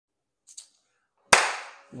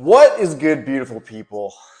What is good, beautiful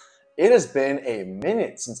people? It has been a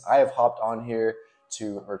minute since I have hopped on here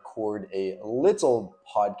to record a little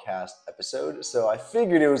podcast episode, so I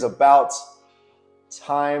figured it was about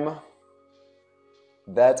time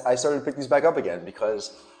that I started to pick these back up again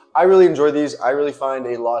because I really enjoy these. I really find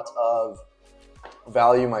a lot of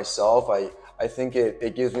value myself. I think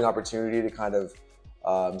it gives me an opportunity to kind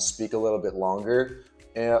of speak a little bit longer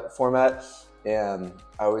format. And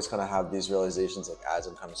I always kind of have these realizations like as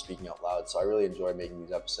I'm kind of speaking out loud. So I really enjoy making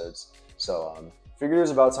these episodes. So figured it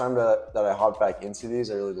was about time that I hopped back into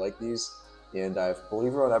these. I really like these. And I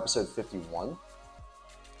believe we're on episode 51.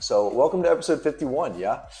 So welcome to episode 51,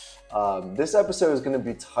 yeah? This episode is going to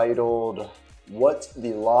be titled, What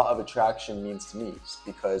the Law of Attraction Means to Me.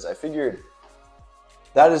 Because I figured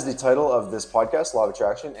that is the title of this podcast, Law of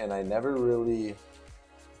Attraction. And I never really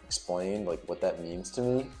explained like what that means to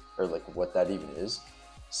me. Or like what that even is.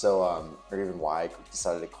 So, or even why I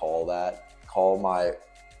decided to call my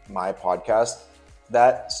podcast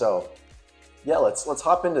that. So yeah, let's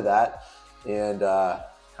hop into that and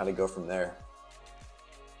kind of go from there.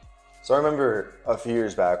 So I remember a few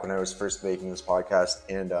years back when I was first making this podcast,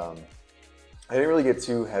 and I didn't really get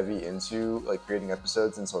too heavy into like creating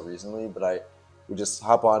episodes until recently, but I would just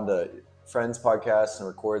hop on to friends' podcasts and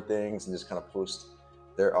record things and just kind of post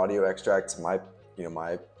their audio extract to my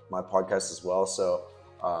podcast as well. So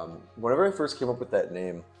whenever I first came up with that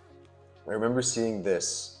name, I remember seeing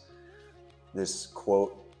this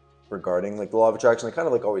quote regarding like the law of attraction. I kind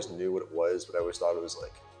of like always knew what it was, but I always thought it was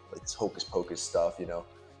like this hocus pocus stuff, you know.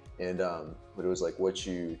 And but it was like what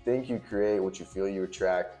you think you create, what you feel you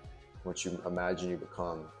attract, what you imagine you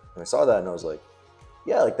become. And I saw that and I was like,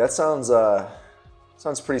 yeah, like that sounds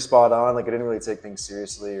pretty spot on. Like I didn't really take things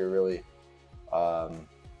seriously or really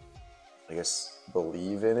I guess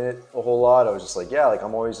believe in it a whole lot. I was just like, yeah, like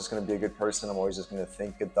I'm always just gonna be a good person. I'm always just gonna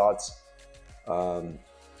think good thoughts, and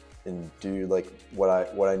do like what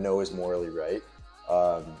I know is morally right,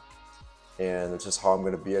 and it's just how I'm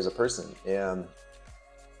gonna be as a person. And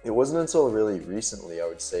it wasn't until really recently, I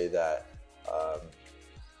would say, that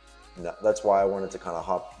that's why I wanted to kind of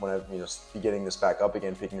hop when I be getting this back up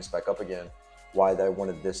again, picking this back up again. Why I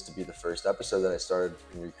wanted this to be the first episode that I started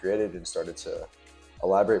and recreated and started to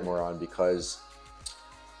elaborate more on, because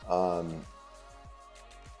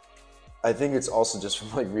I think it's also just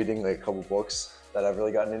from like reading like a couple books that I've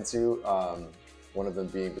really gotten into. One of them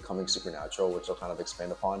being Becoming Supernatural, which I'll kind of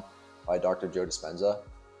expand upon, by Dr. Joe Dispenza.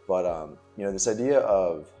 But this idea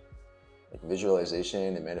of like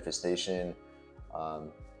visualization and manifestation,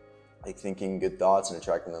 like thinking good thoughts and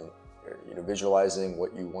attracting them, or, visualizing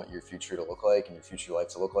what you want your future to look like and your future life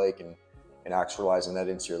to look like, and actualizing that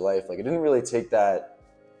into your life. Like I didn't really take that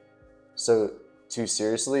too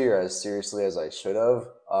seriously, or as seriously as I should have.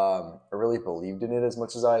 I really believed in it as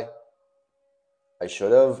much as I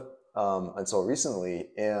should have, until recently.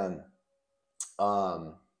 And I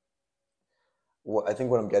think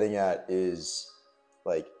what I'm getting at is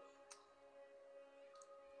like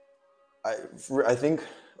I think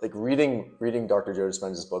like reading Dr. Joe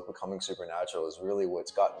Dispenza's book Becoming Supernatural is really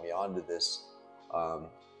what's gotten me onto this,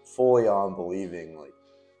 fully on believing like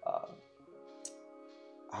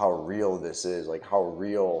how real this is, like how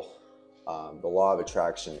real the law of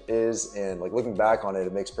attraction is. And like looking back on it,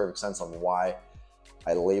 it makes perfect sense on why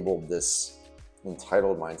I labeled this,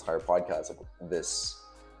 entitled my entire podcast like this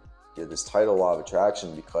title, Law of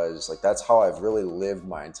Attraction, because like that's how I've really lived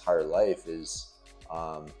my entire life, is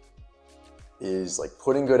like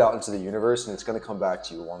putting good out into the universe, and it's going to come back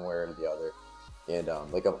to you one way or the other. And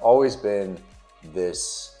like I've always been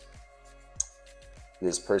this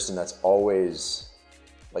person that's always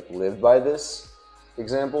like lived by this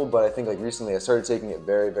example, but I think like recently I started taking it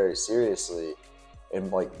very, very seriously, and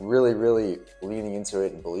like really, really leaning into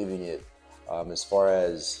it and believing it, as far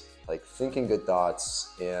as like thinking good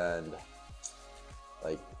thoughts and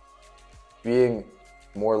like being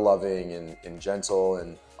more loving and gentle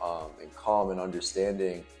and calm and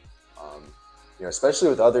understanding, especially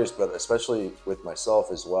with others, but especially with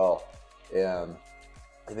myself as well. And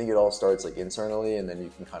I think it all starts like internally, and then you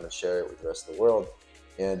can kind of share it with the rest of the world.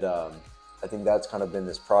 And I think that's kind of been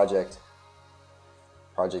this project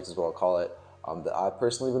is what I'll call it, that I've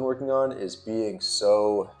personally been working on, is being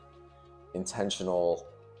so intentional,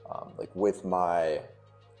 like with my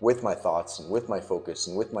thoughts and with my focus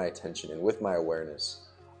and with my attention and with my awareness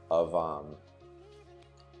of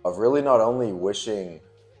really not only wishing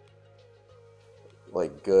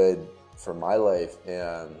like good for my life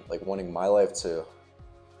and like wanting my life to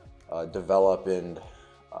develop and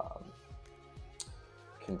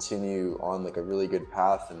continue on like a really good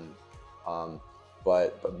path, and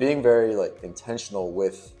but being very like intentional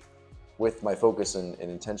with my focus and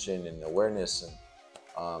intention and awareness,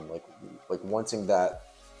 and like wanting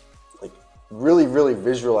that, like really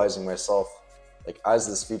visualizing myself like as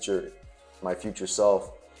this my future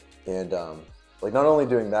self, and like not only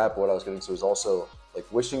doing that, but what I was getting to was also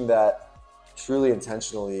like wishing that truly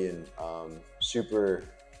intentionally and super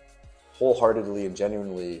wholeheartedly and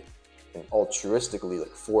genuinely and altruistically,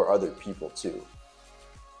 like for other people too.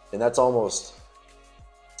 And that's almost,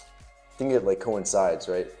 I think it like coincides,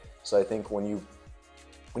 right? So I think when you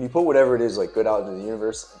put whatever it is like good out into the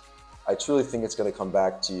universe, I truly think it's going to come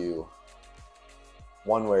back to you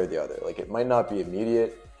one way or the other. Like it might not be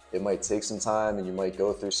immediate, it might take some time, and you might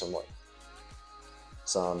go through some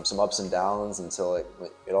ups and downs until it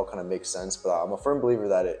all kind of makes sense. But I'm a firm believer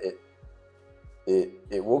that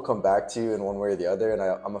it will come back to you in one way or the other. And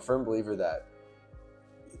I'm a firm believer that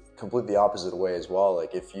complete the opposite way as well.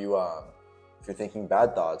 Like if you're thinking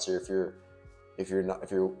bad thoughts, or if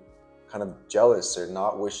you're kind of jealous or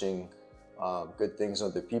not wishing good things on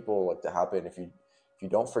other people like to happen, if you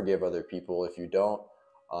don't forgive other people, if you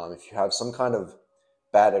have some kind of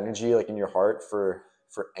bad energy like in your heart for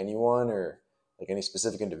anyone, or like any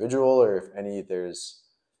specific individual, or if there's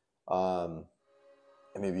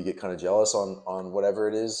and maybe you get kind of jealous on whatever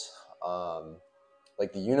it is,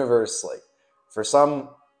 like the universe, like for some,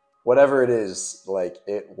 whatever it is, like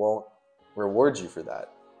it won't reward you for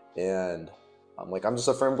that. And I'm just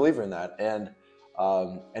a firm believer in that. And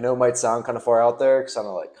I know it might sound kind of far out there, because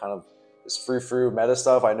kind of this frou meta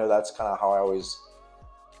stuff. I know that's kind of how I always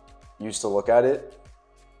used to look at it,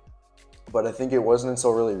 but I think it wasn't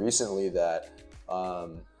until really recently that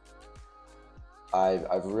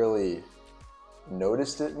I've really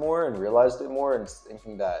noticed it more and realized it more, and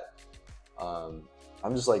thinking that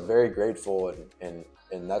I'm just like very grateful, and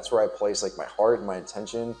that's where I place like my heart and my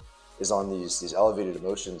intention is on these elevated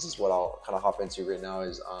emotions. Is what I'll kind of hop into right now,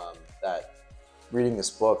 is that reading this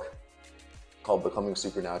book called Becoming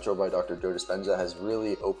Supernatural by Dr. Joe Dispenza has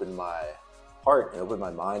really opened my heart and opened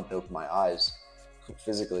my mind and opened my eyes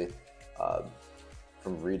physically,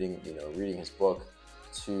 from reading his book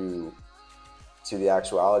to the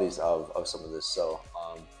actualities of some of this. So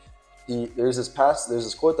there's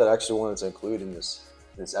this quote that I actually wanted to include in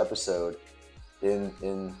this episode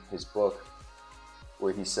in his book,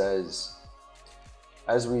 where he says,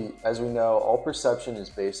 as we know, all perception is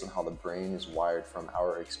based on how the brain is wired from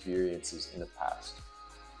our experiences in the past.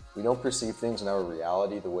 We don't perceive things in our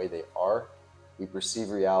reality the way they are. We perceive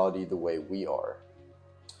reality the way we are.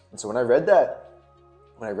 And so when I read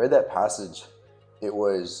that passage, it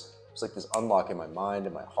was like this unlock in my mind,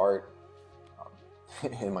 in my heart,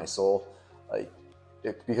 in my soul,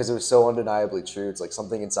 because it was so undeniably true. It's like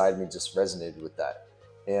something inside me just resonated with that.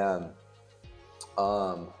 And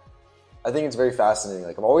I think it's very fascinating.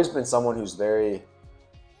 Like I've always been someone who's very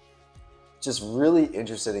just really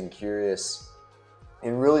interested and curious,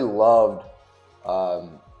 and really loved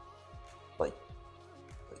like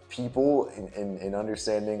people and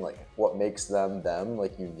understanding like what makes them,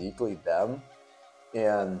 like uniquely them.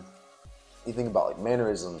 And you think about like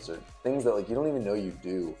mannerisms or things that like you don't even know you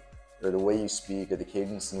do, or the way you speak, or the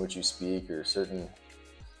cadence in which you speak, or certain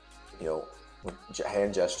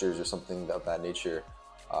hand gestures or something of that nature.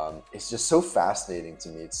 It's just so fascinating to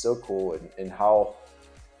me. It's so cool, and how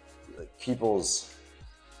like people's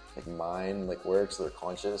like mind like works, their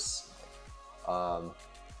conscious.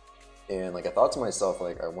 And like I thought to myself,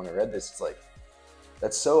 like when I read this, it's like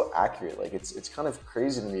that's so accurate. Like it's kind of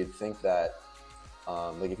crazy to me to think that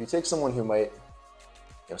like if you take someone who might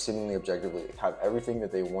seemingly objectively have everything that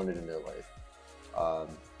they wanted in their life,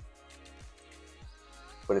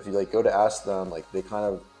 but if you like go to ask them, like they kind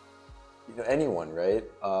of anyone, right?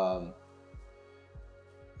 And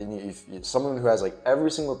if someone who has like every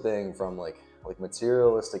single thing from like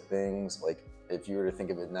materialistic things, like if you were to think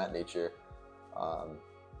of it in that nature,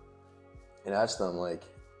 and ask them like,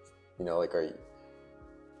 like are you,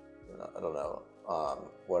 I don't know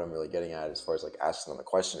what I'm really getting at as far as like asking them a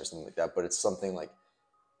question or something like that, but it's something like,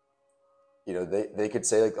 they could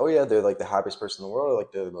say like, oh yeah, they're like the happiest person in the world, or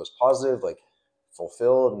like they're the most positive, like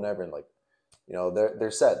fulfilled and everything, like,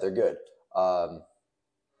 they're set, they're good.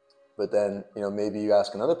 But then, maybe you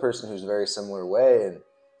ask another person who's a very similar way, and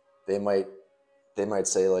they might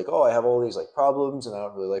say like, oh, I have all these like problems, and I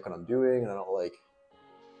don't really like what I'm doing, and I don't like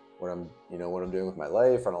what I'm doing with my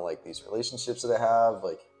life. I don't like these relationships that I have,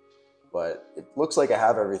 like, but it looks like I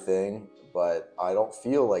have everything, but I don't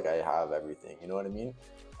feel like I have everything. You know what I mean?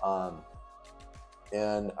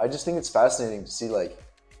 And I just think it's fascinating to see like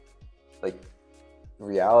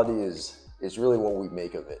reality is really what we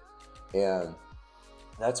make of it. And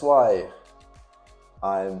that's why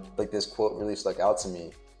I'm like, this quote really stuck out to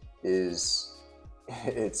me is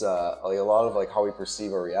it's like a lot of like how we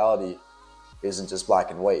perceive our reality isn't just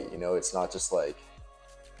black and white. You know, it's not just like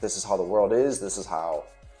this is how the world is, this is how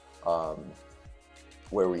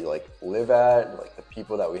where we like live at, like the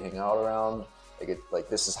people that we hang out around, like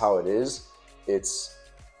this is how it is. It's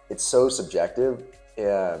so subjective,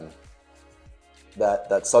 and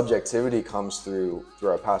that subjectivity comes through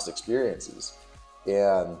our past experiences.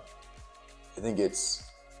 And I think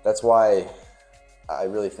that's why I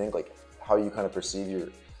really think like how you kind of perceive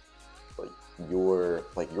your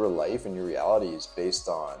life and your reality is based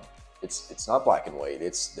on, it's not black and white,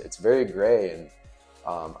 it's very gray. And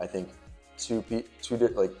I think two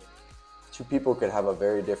people could have a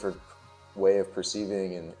very different way of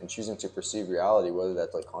perceiving and choosing to perceive reality, whether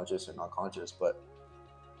that's like conscious or not conscious, but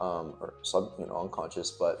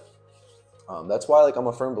unconscious. But that's why like I'm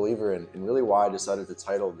a firm believer in, and really why I decided to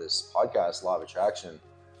title this podcast Law of Attraction,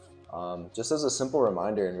 just as a simple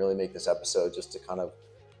reminder, and really make this episode just to kind of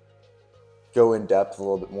go in depth a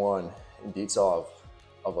little bit more in detail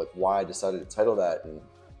of like why I decided to title that, and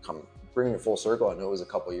come bringing it full circle. I know it was a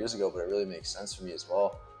couple years ago, but it really makes sense for me as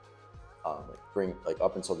well.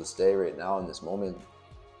 Up until this day, right now in this moment,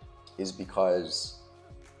 is because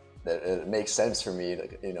that it makes sense for me.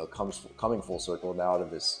 Like, you know, coming full circle now to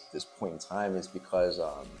this point in time is because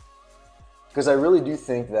I really do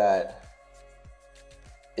think that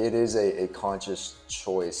it is a conscious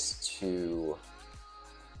choice to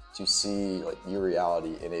see like your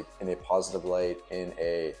reality in a positive light, in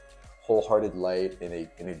a wholehearted light, in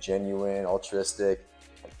a genuine, altruistic,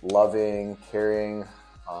 loving, caring,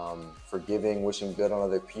 forgiving, wishing good on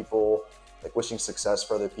other people, like wishing success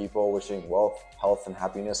for other people, wishing wealth, health, and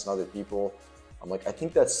happiness in other people. I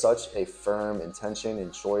think that's such a firm intention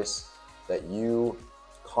and choice that you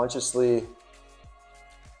consciously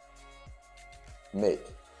make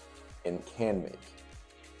and can make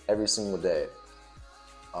every single day,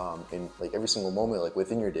 in like every single moment, like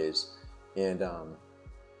within your days. And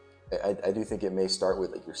I do think it may start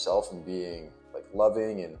with like yourself and being like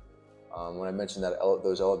loving. And when I mentioned that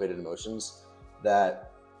those elevated emotions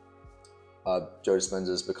that Joe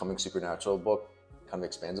Dispenza's Becoming Supernatural book kind of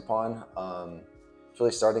expands upon, it's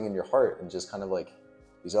really starting in your heart, and just kind of like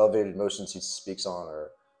these elevated emotions he speaks on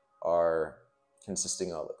are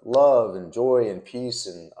consisting of like love and joy and peace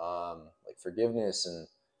and like forgiveness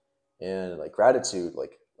and like gratitude,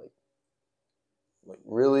 like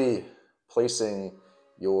really placing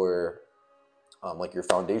your like your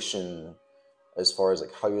foundation as far as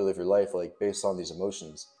like how you live your life, like based on these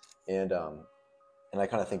emotions. And I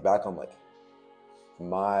kind of think back on like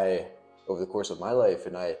over the course of my life,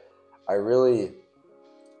 and I really,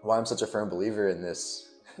 why I'm such a firm believer in this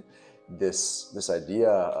idea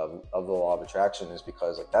of the law of attraction is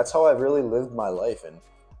because like that's how I've really lived my life. And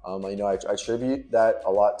you know, I attribute that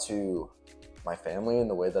a lot to my family and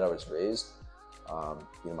the way that I was raised.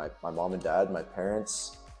 You know, my mom and dad, my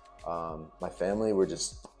parents, my family were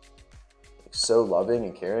just like so loving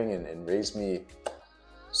and caring, and raised me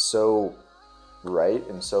so right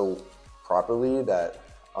and so properly that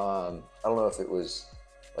I don't know if it was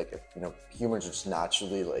like, you know, humans are just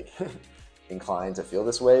naturally like inclined to feel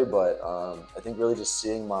this way, but I think really just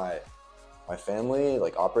seeing my family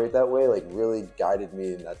like operate that way like really guided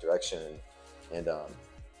me in that direction. And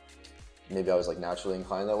maybe I was like naturally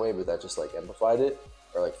inclined that way, but that just like amplified it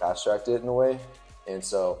or like fast tracked it in a way. And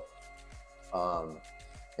so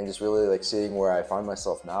and just really like seeing where I find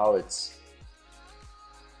myself now,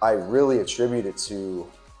 I really attribute it to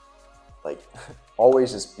like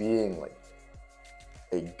always just being like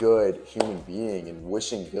a good human being and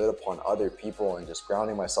wishing good upon other people, and just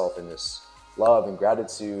grounding myself in this love and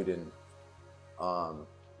gratitude, and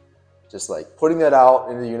just like putting that out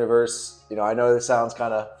into the universe. You know, I know this sounds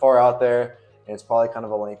kind of far out there, and it's probably kind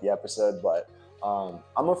of a lengthy episode, but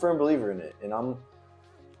I'm a firm believer in it. And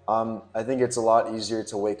I think it's a lot easier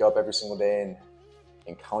to wake up every single day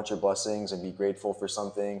and count your blessings and be grateful for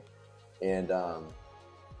something. And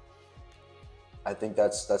I think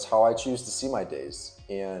that's how I choose to see my days.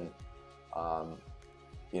 And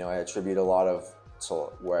you know, I attribute a lot of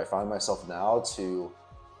where I find myself now to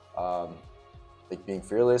like being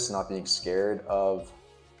fearless, not being scared of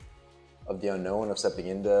the unknown, of stepping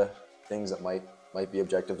into things that might be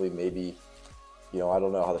objectively, maybe, you know, I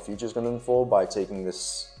don't know how the future is going to unfold by taking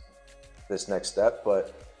this next step,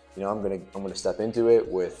 but you know, I'm gonna step into it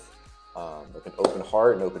with like an open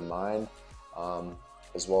heart and open mind,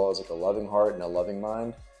 as well as like a loving heart and a loving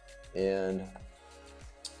mind. And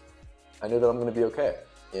I know that I'm gonna be okay.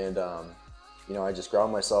 And you know, I just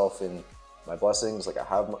ground myself in my blessings. Like I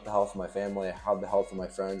have the health of my family, I have the health of my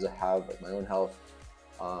friends, I have like my own health,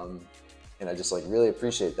 And I just like really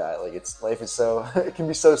appreciate that. Like life is so, it can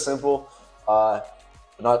be so simple.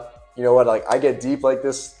 Not, you know what, like I get deep like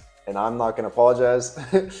this and I'm not going to apologize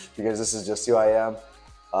because this is just who I am.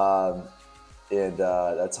 And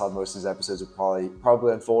that's how most of these episodes will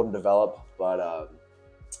probably unfold and develop. But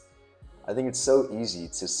I think it's so easy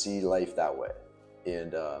to see life that way.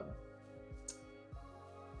 And,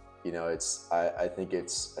 you know, I think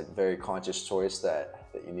it's a very conscious choice that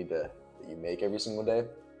you make every single day.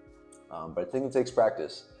 But I think it takes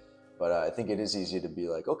practice. But I think it is easy to be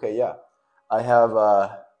like, okay, yeah, I have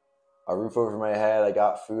a roof over my head. I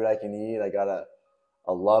got food I can eat. I got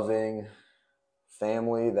a loving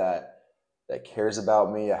family that cares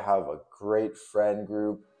about me. I have a great friend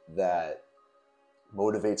group that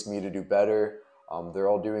motivates me to do better. They're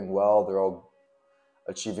all doing well. They're all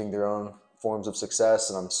achieving their own forms of success,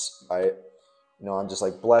 and I'm just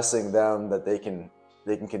like blessing them that they can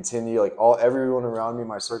continue, like everyone around me,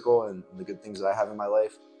 my circle, and the good things that I have in my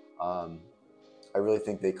life. I really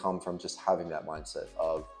think they come from just having that mindset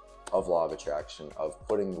of law of attraction, of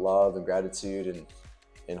putting love and gratitude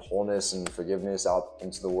and wholeness and forgiveness out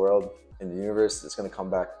into the world, in the universe. It's going to come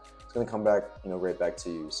back. It's going to come back, you know, right back to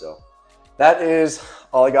you. So that is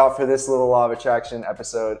all I got for this little law of attraction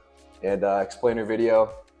episode and explainer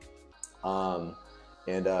video.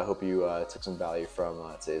 And I hope you took some value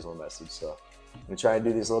from today's little message. So I'm gonna try and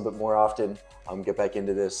do these a little bit more often. Get back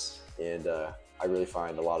into this, and I really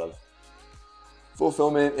find a lot of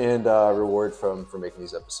fulfillment and reward from making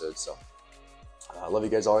these episodes. So I love you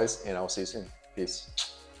guys always, and I will see you soon.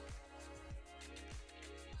 Peace.